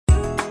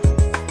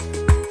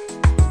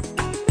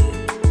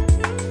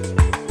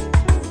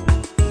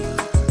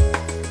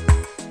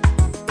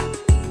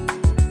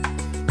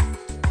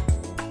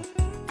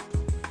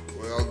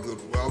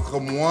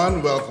Welcome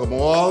one, welcome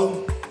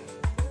all.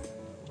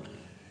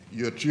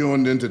 You're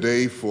tuned in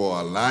today for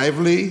a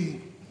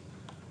lively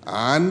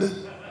and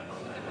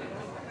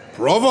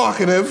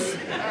provocative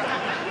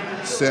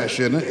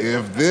session.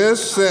 If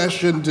this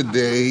session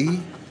today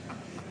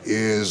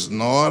is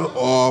not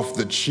off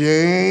the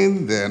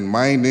chain, then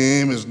my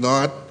name is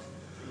not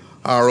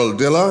Harold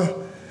Diller.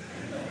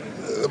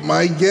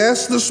 My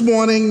guest this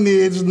morning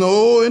needs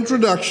no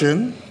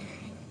introduction.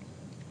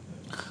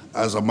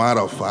 As a matter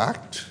of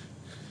fact,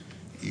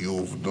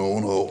 you've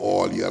known her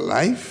all your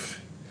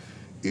life.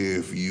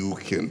 If you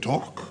can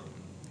talk,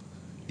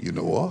 you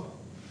know her.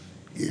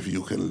 If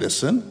you can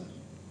listen,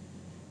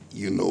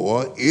 you know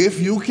her.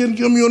 If you can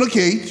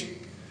communicate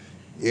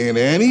in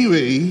any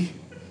way,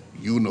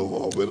 you know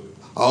her.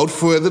 Without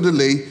further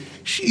delay,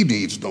 she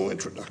needs no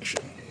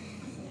introduction.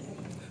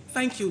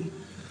 Thank you,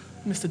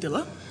 Mr.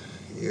 Diller.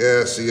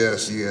 Yes,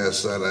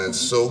 and it's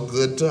so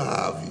good to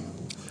have you.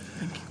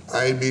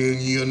 I mean,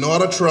 you're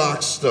not a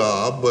track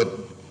star, but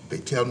they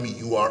tell me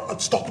you are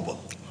unstoppable.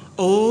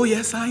 Oh,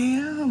 yes, I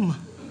am.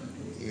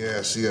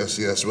 Yes.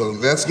 Well,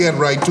 let's get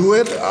right to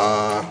it.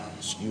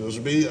 Excuse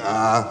me.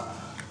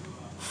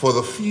 For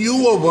the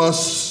few of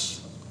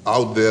us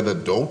out there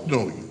that don't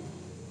know you,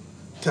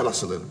 tell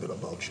us a little bit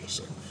about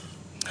yourself.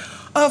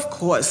 Of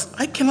course.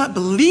 I cannot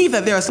believe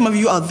that there are some of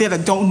you out there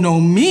that don't know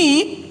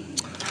me.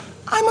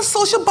 I'm a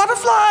social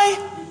butterfly.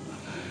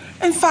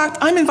 In fact,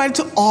 I'm invited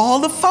to all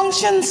the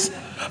functions,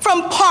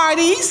 from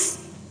parties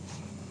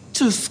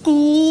to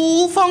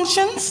school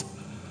functions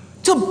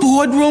to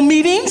boardroom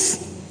meetings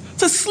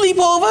to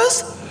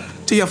sleepovers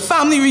to your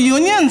family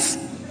reunions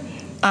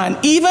and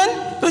even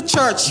the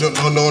church. No.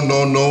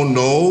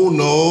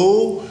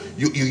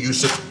 You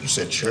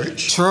said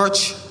church?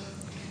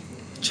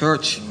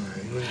 Church.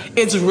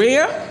 It's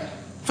rare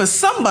for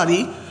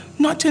somebody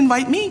not to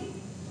invite me.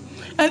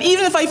 And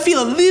even if I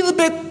feel a little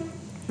bit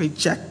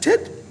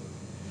rejected,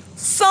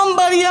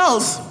 somebody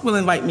else will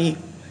invite me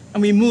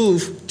and we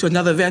move to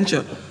another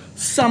venture.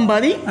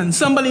 Somebody and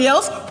somebody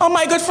else are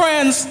my good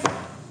friends.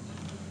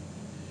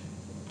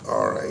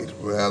 All right.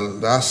 Well,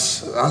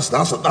 that's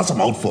a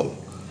mouthful.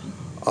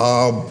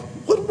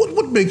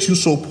 What makes you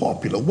so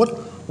popular?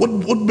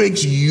 What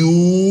makes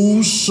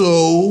you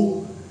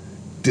so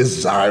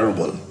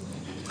desirable?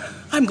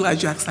 I'm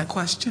glad you asked that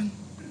question.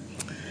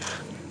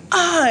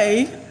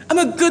 I am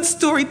a good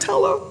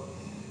storyteller.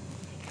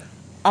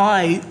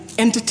 I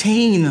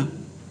entertain.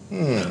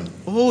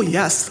 Oh,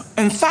 yes.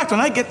 In fact, when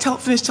I get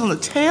finished telling a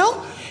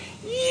tale,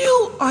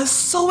 you are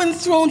so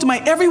enthroned to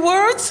my every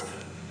word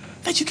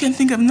that you can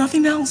think of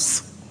nothing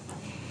else.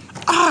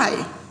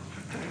 I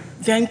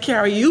then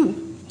carry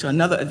you to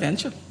another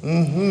adventure.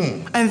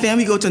 And then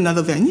we go to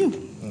another venue.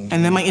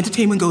 And then my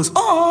entertainment goes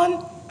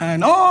on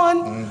and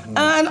on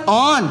and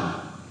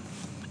on.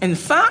 In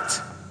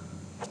fact,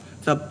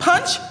 the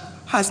punch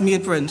has me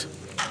at print.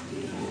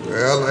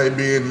 Well, I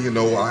mean, you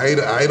know, I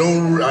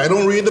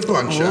don't read the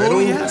punch.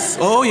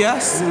 Oh,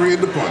 yes. I don't read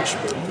the punch.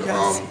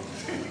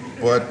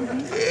 But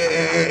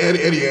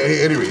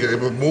anyway,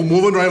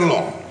 moving right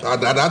along.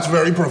 That's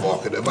very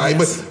provocative.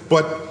 Yes.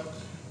 But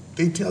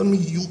they tell me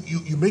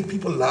you make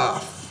people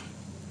laugh.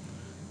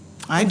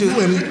 I do.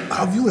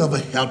 Have you ever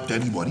helped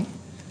anybody?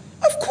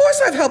 Of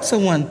course I've helped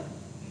someone.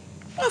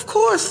 Of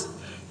course.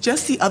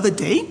 Just the other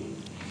day,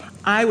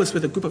 I was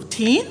with a group of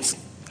teens,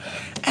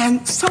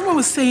 and someone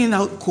was saying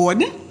out,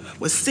 Gordon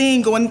was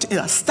saying going to an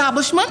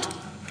establishment,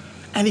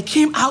 and he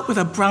came out with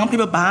a brown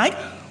paper bag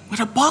with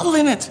a bottle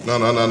in it. No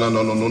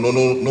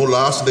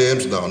last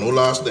names now, no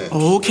last names.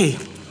 Okay,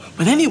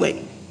 but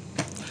anyway,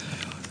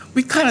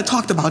 we kind of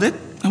talked about it,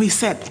 and we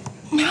said,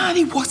 man,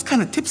 he walks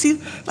kind of tipsy,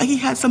 like he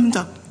had something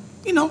to,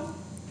 a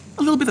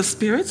little bit of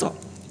spirits or...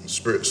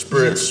 Spirits,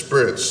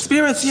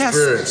 yes.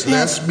 Yes.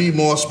 Let's be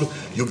more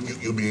you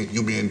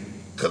being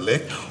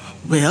collect?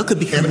 Well, could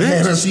be collect.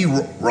 Hennessy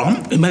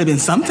rum? It might have been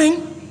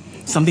something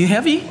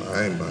heavy.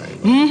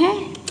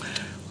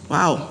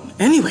 Wow.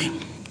 Anyway,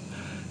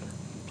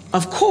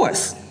 of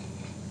course,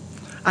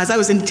 as I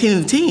was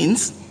entertaining the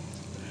teens,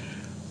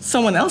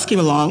 someone else came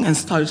along and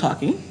started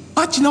talking.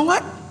 But you know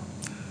what?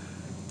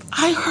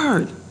 I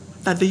heard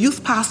that the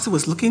youth pastor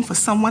was looking for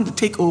someone to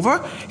take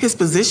over his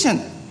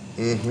position.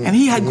 And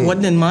he had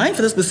Gordon in mind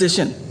for this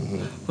position.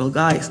 Well,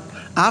 guys,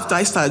 after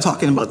I started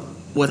talking about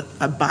what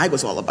a bag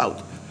was all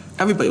about,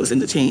 everybody was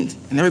entertained,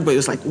 and everybody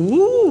was like,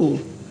 ooh.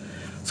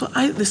 So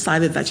I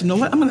decided that, you know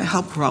what, I'm gonna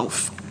help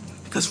Ralph,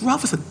 because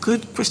Ralph is a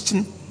good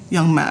Christian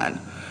young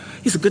man.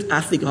 He's a good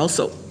athlete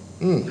also.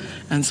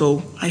 And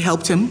so I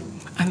helped him,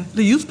 and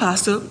the youth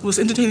pastor was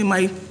entertaining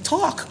my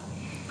talk,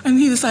 and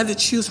he decided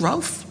to choose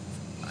Ralph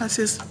as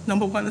his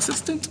 #1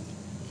 assistant.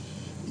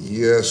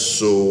 Yes,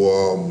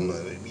 so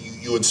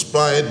you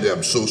inspired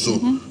them,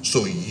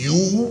 so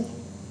you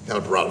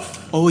helped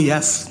Ralph. Oh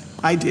yes,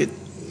 I did.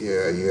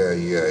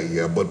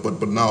 Yeah.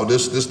 But now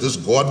this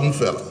Gordon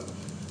fella.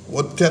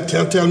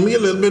 Tell me a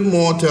little bit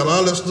more. Tell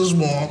our listeners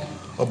more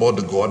about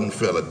the Gordon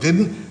fella.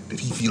 Did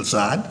he feel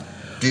sad?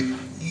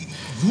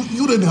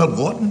 You didn't help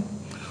Gordon?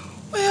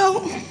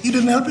 Well, you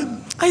didn't help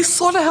him. I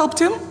sort of helped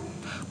him,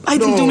 I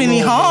didn't do him any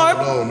harm.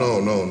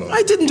 No.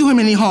 I didn't do him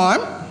any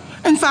harm.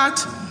 In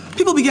fact,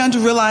 people began to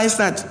realize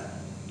that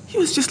he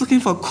was just looking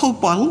for a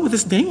Coke bottle with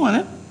his name on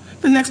it.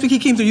 The next week he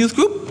came to youth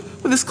group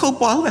with this Coke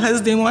bottle that had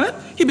his name on it.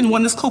 He'd been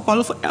wanting this Coke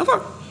bottle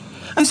forever.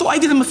 And so I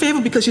did him a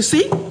favor because, you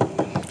see,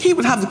 he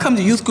would have to come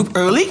to youth group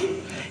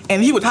early,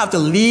 and he would have to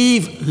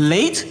leave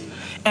late,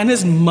 and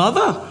his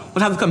mother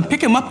would have to come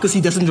pick him up because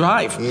he doesn't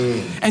drive.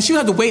 And she would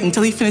have to wait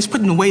until he finished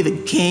putting away the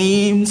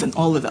games and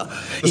all of the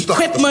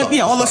equipment,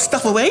 all the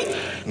stuff away.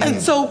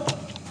 And so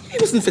he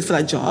wasn't fit for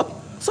that job.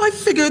 So I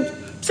figured,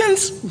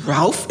 since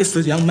Ralph is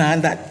the young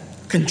man that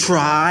can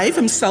drive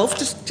himself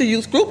to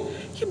youth group,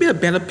 he'd be a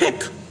better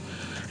pick.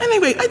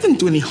 Anyway, I didn't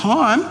do any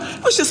harm.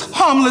 It was just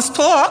harmless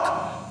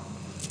talk.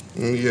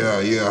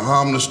 Yeah,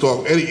 harmless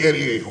talk.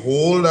 Eddie,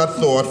 hold that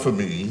thought for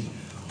me.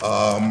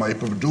 My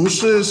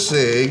producer is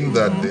saying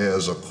that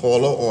there's a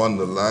caller on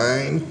the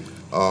line.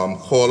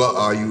 Caller,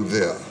 are you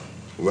there?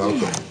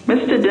 Welcome.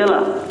 Mr.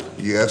 Diller.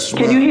 Yes,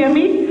 Can you hear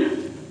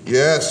me?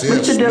 Yes.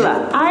 Mr.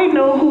 Diller, I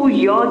know who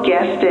your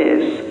guest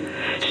is.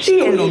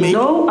 She is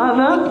no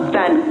other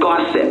than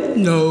gossip.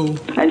 No.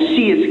 And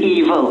she is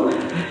evil.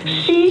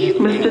 She,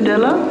 Mr.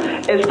 Diller,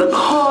 is the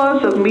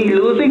cause of me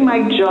losing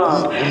my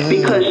job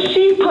because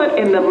she put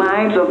in the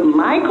minds of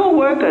my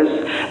co-workers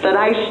that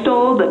I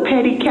stole the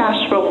petty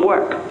cash from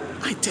work.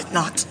 I did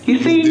not. You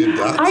see,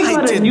 I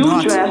got a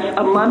new dress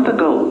a month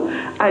ago,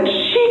 and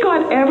she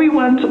got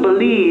everyone to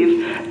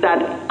believe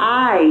that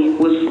I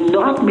was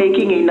not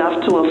making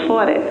enough to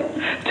afford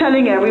it,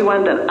 telling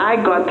everyone that I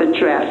got the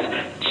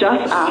dress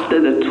just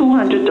after the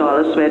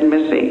 $200 went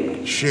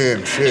missing.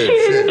 Shame. She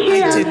didn't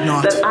care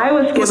that I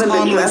was given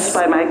the dress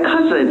by my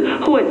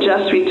cousin who had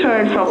just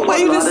returned from Fort Lauderdale. Why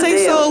you didn't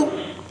say so?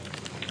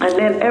 And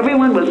then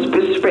everyone was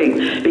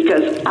whispering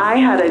because I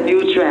had a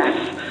new dress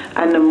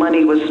and the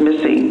money was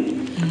missing.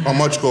 How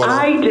much, caller?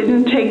 I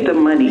didn't take the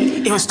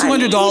money. It was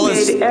 $200. And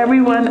she made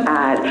everyone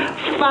add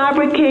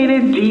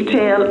fabricated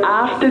detail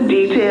after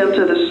detail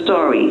to the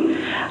story.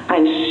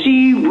 And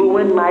she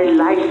ruined my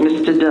life,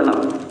 Mr.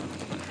 Diller.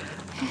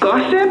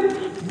 Gossip?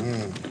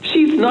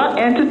 She's not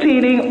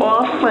entertaining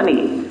or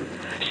funny.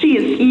 She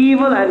is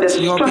evil and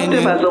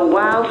destructive as a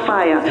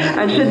wildfire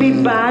and should be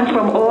banned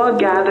from all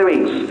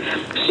gatherings.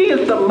 She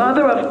is the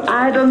mother of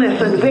idleness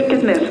and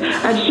wickedness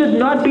and should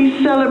not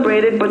be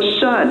celebrated but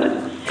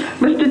shunned.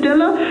 Mr.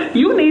 Diller,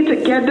 you need to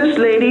get this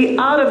lady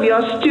out of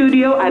your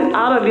studio and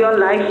out of your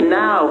life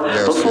now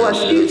before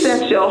she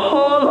sets your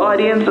whole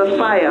audience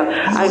afire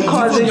and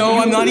causes you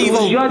to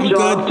lose your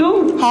job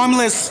too.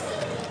 Harmless.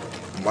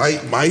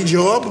 My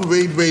job?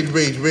 Wait.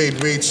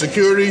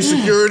 Security,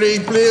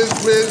 please.